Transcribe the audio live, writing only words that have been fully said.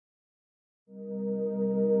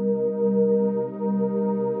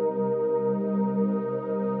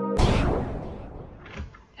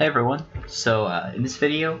Hey everyone, so in this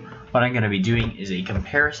video what I'm going to be doing is a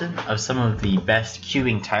comparison of some of the best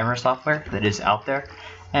cubing timer software that is out there,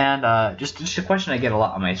 and just a question I get a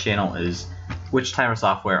lot on my channel is which timer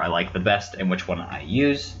software I like the best and which one I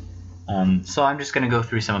use. So I'm just going to go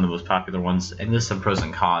through some of the most popular ones and list some pros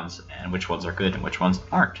and cons and which ones are good and which ones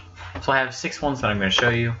aren't. So I have 6 ones that I'm going to show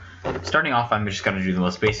you. Starting off, I'm just going to do the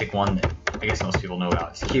most basic one that I guess most people know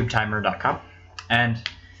about. It's cubetimer.com, and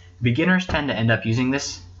beginners tend to end up using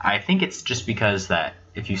this. I think it's just because that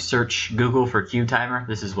if you search Google for cube timer,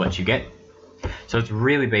 this is what you get. So it's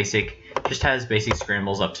really basic, just has basic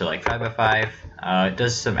scrambles up to like 5x5. It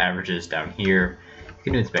does some averages down here. You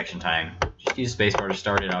can do inspection time. Just use spacebar to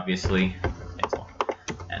start it, obviously.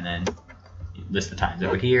 And then you list the times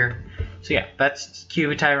over here. So yeah, that's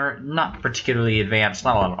cube timer. Not particularly advanced,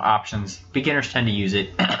 not a lot of options. Beginners tend to use it.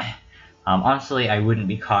 Honestly, I wouldn't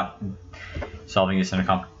be caught solving this in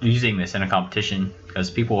using this in a competition because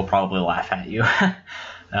people will probably laugh at you.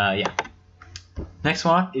 Yeah. Next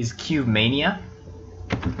one is CubeMania.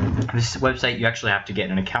 This website you actually have to get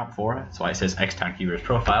an account for. That's why it says XTownCubers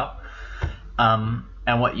profile. And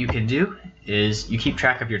what you can do is you keep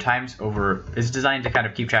track of your times over. It's designed to kind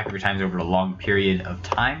of keep track of your times over a long period of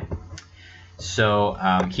time. So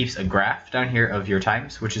keeps a graph down here of your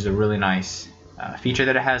times, which is a really nice feature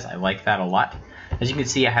that it has. I like that a lot. As you can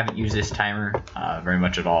see, I haven't used this timer very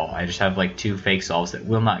much at all. I just have like 2 fake solves that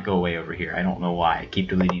will not go away over here. I don't know why. I keep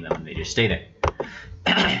deleting them and they just stay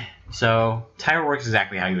there. So timer works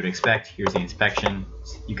exactly how you would expect. Here's the inspection.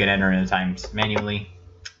 You can enter in the times manually.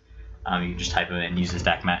 You just type them in and use the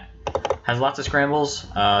stack mat. Has lots of scrambles,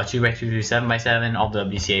 2x2 to 7x7, all the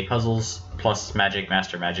WCA puzzles, plus magic,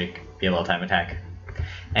 master magic, PLL time attack.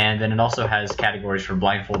 And then it also has categories for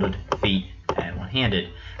blindfolded, feet, and one-handed.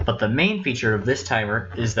 But the main feature of this timer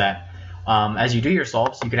is that as you do your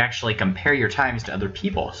solves, you can actually compare your times to other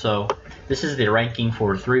people. So this is the ranking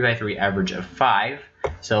for 3x3 average of 5.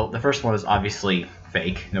 So the first one is obviously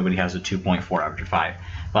fake. Nobody has a 2.4 average of 5.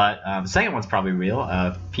 But the second one's probably real.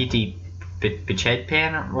 PT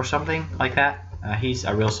Pichedpan or something like that. He's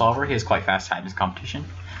a real solver. He has quite fast time in his competition.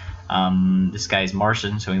 This guy's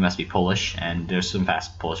Martian, so he must be Polish, and there's some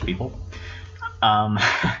fast Polish people.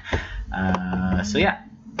 So yeah,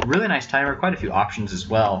 really nice timer, quite a few options as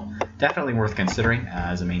well. Definitely worth considering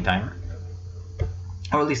as a main timer,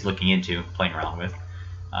 or at least looking into, playing around with.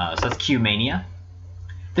 So that's CubeMania.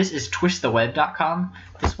 This is twisttheweb.com.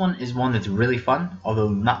 This one is one that's really fun, although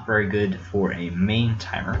not very good for a main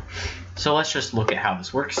timer. So let's just look at how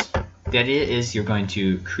this works. The idea is you're going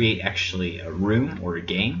to create actually a room or a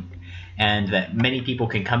game, and that many people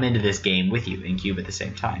can come into this game with you and cube at the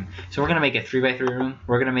same time. So we're going to make a 3x3 room.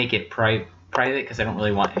 We're going to make it private because I don't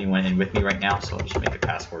really want anyone in with me right now, so I'll just make a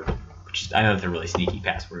password. Which is, I know it's a really sneaky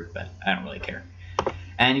password, but I don't really care.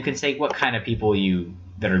 And you can say what kind of people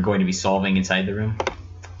that are going to be solving inside the room.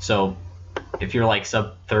 So if you're like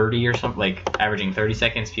sub 30 or something, like averaging 30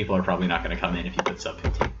 seconds, people are probably not going to come in if you put sub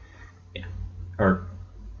 15. Yeah. Or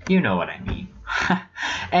you know what I mean.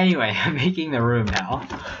 Anyway, I'm making the room now.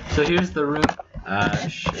 So here's the room.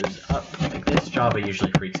 Shows up like this. Java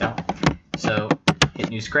usually freaks out. So hit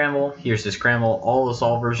new scramble. Here's the scramble. All the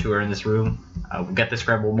solvers who are in this room will get the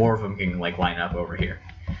scramble. More of them can like line up over here.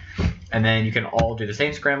 And then you can all do the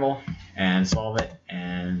same scramble and solve it.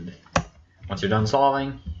 And once you're done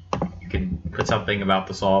solving, you can put something about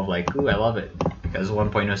the solve like, ooh, I love it because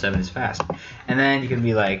 1.07 is fast. And then you can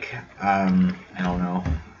be like, I don't know,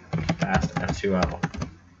 fast F2L.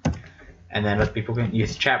 And then other people can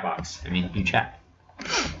use the chat box. I mean, you chat.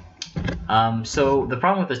 So the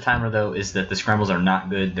problem with this timer though is that the scrambles are not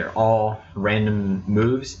good. They're all random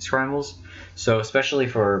moves scrambles. So especially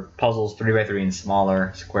for puzzles 3x3 and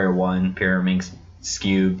smaller, square 1, pyraminx,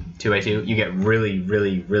 cube, 2x2, you get really,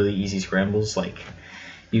 really, really easy scrambles. Like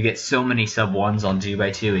you get so many sub 1s on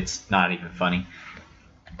 2x2, it's not even funny.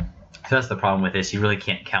 So that's the problem with this. You really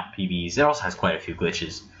can't count PBs. It also has quite a few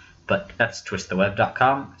glitches. But that's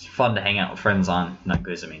twisttheweb.com. It's fun to hang out with friends on, not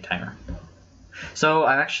good as a main timer. So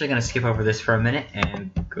I'm actually going to skip over this for a minute and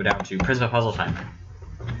go down to Prisma Puzzle Timer.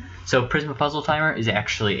 So Prisma Puzzle Timer is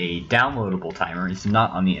actually a downloadable timer. It's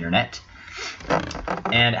not on the internet.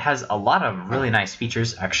 And it has a lot of really nice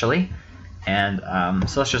features, actually. And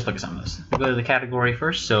so let's just look at some of those. We'll go to the category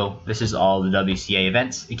first. So this is all the WCA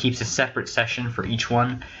events. It keeps a separate session for each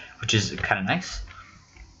one, which is kind of nice.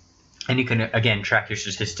 And you can, again, track your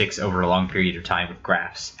statistics over a long period of time with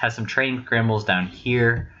graphs. Has some training scrambles down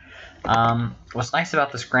here. What's nice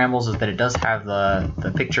about the scrambles is that it does have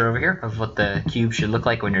the picture over here of what the cube should look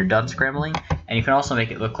like when you're done scrambling. And you can also make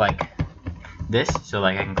it look like this, so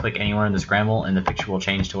like I can click anywhere in the scramble and the picture will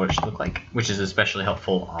change to what it should look like, which is especially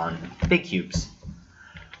helpful on big cubes.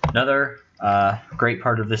 Another great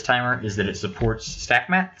part of this timer is that it supports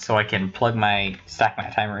StackMat, so I can plug my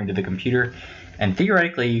StackMat timer into the computer, and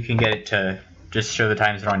theoretically you can get it to just show the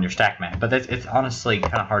times that are on your StackMat, but it's honestly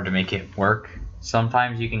kind of hard to make it work.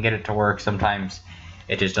 Sometimes you can get it to work, sometimes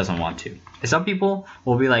it just doesn't want to. Some people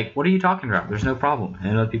will be like, what are you talking about? There's no problem.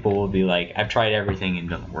 And other people will be like, I've tried everything and it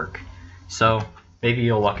doesn't work. So maybe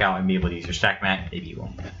you'll luck out and be able to use your StackMat, maybe you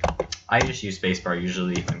won't. I just use spacebar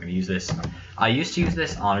usually if I'm going to use this. I used to use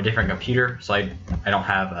this on a different computer, so I don't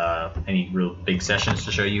have any real big sessions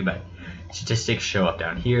to show you, but statistics show up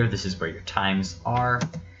down here. This is where your times are.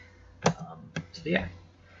 So yeah.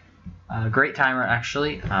 Great timer,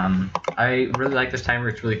 actually. I really like this timer.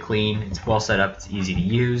 It's really clean. It's well set up. It's easy to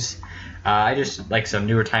use. I just like some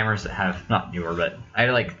newer timers that have, not newer, but I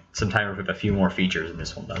like some timers with a few more features than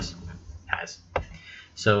this one has.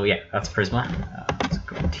 So yeah, that's Prisma. Let's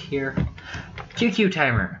go into here. QQ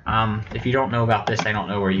timer. If you don't know about this, I don't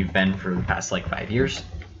know where you've been for the past like 5 years.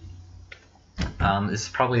 This is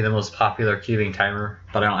probably the most popular cubing timer,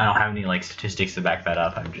 but I don't have any like statistics to back that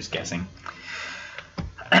up. I'm just guessing.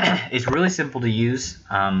 It's really simple to use.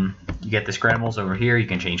 You get the scrambles over here. You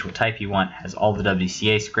can change what type you want. It has all the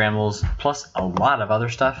WCA scrambles, plus a lot of other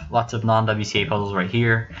stuff. Lots of non-WCA puzzles right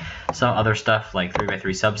here. Some other stuff like 3x3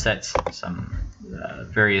 subsets, some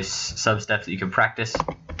various sub-steps that you can practice.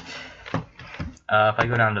 If I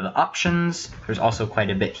go down to the options, there's also quite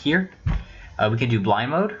a bit here. We can do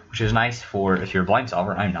blind mode, which is nice for if you're a blind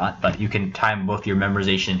solver. I'm not, but you can time both your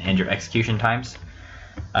memorization and your execution times.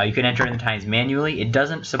 You can enter in the times manually. It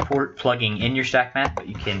doesn't support plugging in your StackMat, but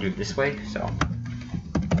you can do it this way, so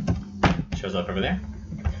it shows up over there.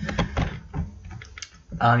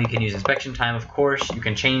 You can use inspection time, of course. You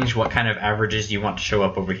can change what kind of averages you want to show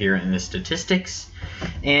up over here in the statistics,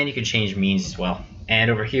 and you can change means as well.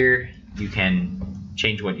 And over here, you can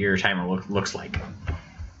change what your timer looks like.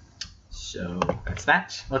 So that's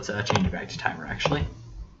that. Let's change it back to timer, actually.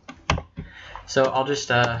 So I'll just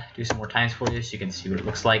do some more times for you so you can see what it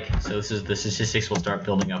looks like. So this is the statistics will start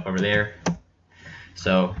building up over there.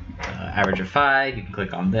 So average of 5, you can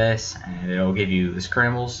click on this and it'll give you the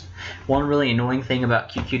scrambles. One really annoying thing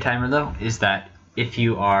about QQ timer though is that if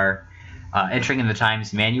you are entering in the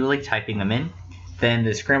times manually, typing them in, then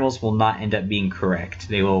the scrambles will not end up being correct.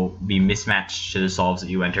 They will be mismatched to the solves that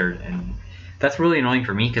you entered, and that's really annoying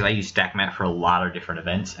for me because I use StackMat for a lot of different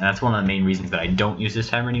events, and that's one of the main reasons that I don't use this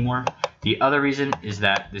timer anymore. The other reason is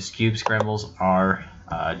that this cube scrambles are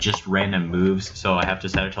just random moves, so I have to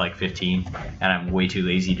set it to like 15, and I'm way too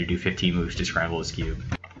lazy to do 15 moves to scramble this cube.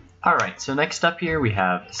 Alright, so next up here we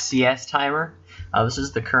have CS timer. This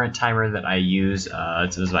is the current timer that I use.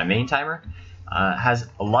 This is my main timer. Has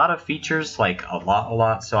a lot of features, like a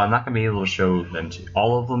lot, so I'm not going to be able to show them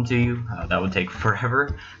all of them to you. That would take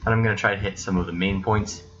forever, but I'm going to try to hit some of the main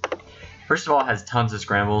points. First of all, it has tons of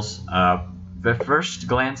scrambles. The first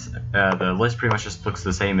glance, the list pretty much just looks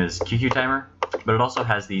the same as QQ timer, but it also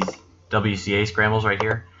has these WCA scrambles right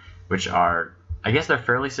here, which are, I guess they're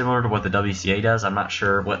fairly similar to what the WCA does. I'm not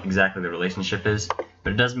sure what exactly the relationship is,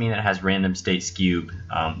 but it does mean that it has random state skewb,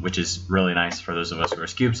 which is really nice for those of us who are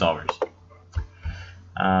skewb solvers.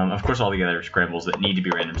 Of course, all the other scrambles that need to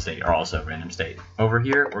be random state are also random state. Over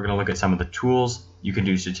here, we're going to look at some of the tools. You can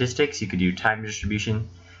do statistics, you can do time distribution.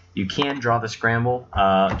 You can draw the scramble,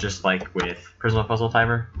 just like with Prisma Puzzle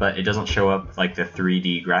Timer, but it doesn't show up like the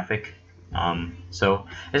 3D graphic. So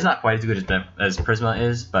it's not quite as good as Prisma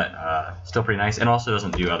is, but still pretty nice. And also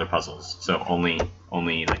doesn't do other puzzles, so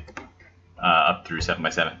only like up through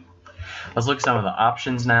 7x7. Let's look at some of the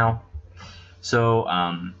options now. So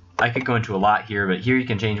I could go into a lot here, but here you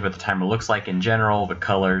can change what the timer looks like in general, the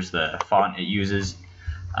colors, the font it uses.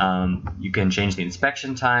 You can change the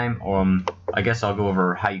inspection time, or I guess I'll go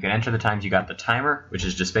over how you can enter the times. You got the timer, which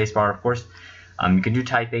is just spacebar, of course. You can do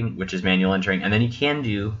typing, which is manual entering, and then you can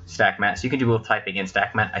do StackMat. So you can do both typing and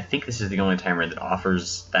StackMat. I think this is the only timer that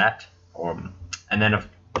offers that. And then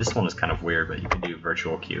this one is kind of weird, but you can do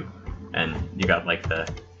virtual queue, and you got like the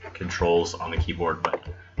controls on the keyboard. But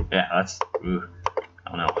yeah, that's ooh,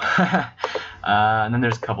 I don't know. And then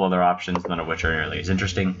there's a couple other options, none of which are nearly as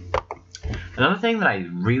interesting. Another thing that I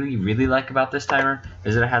really like about this timer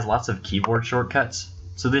is that it has lots of keyboard shortcuts.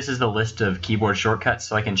 So this is the list of keyboard shortcuts,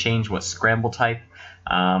 so I can change what scramble type.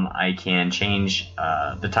 I can change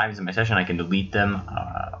the times in my session. I can delete them,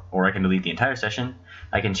 or I can delete the entire session.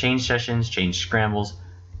 I can change sessions, change scrambles,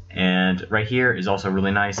 and right here is also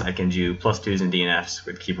really nice. I can do +2s and DNFs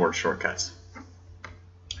with keyboard shortcuts.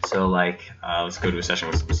 So like, let's go to a session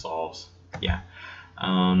with some solves. Yeah.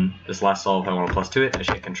 This last solve, if I want to plus 2 it, I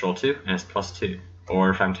just hit Control 2, and it's plus 2. Or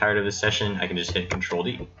if I'm tired of this session, I can just hit Control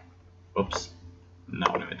D. Oops,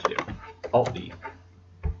 not what I meant to do. Alt D,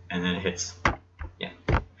 and then it hits. Yeah.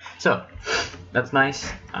 So that's nice.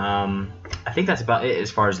 I think that's about it as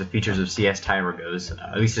far as the features of CS Timer goes.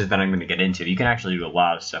 At least that I'm going to get into. You can actually do a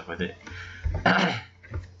lot of stuff with it.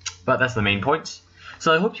 But that's the main points.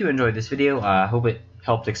 So I hope you enjoyed this video. I hope it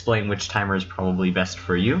helped explain which timer is probably best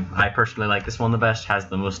for you. I personally like this one the best, has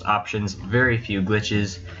the most options, very few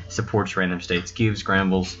glitches, supports random states, cubes,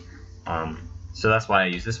 scrambles. So that's why I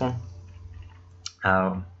use this one.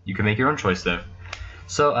 You can make your own choice though.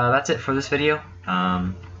 So that's it for this video,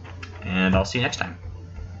 and I'll see you next time.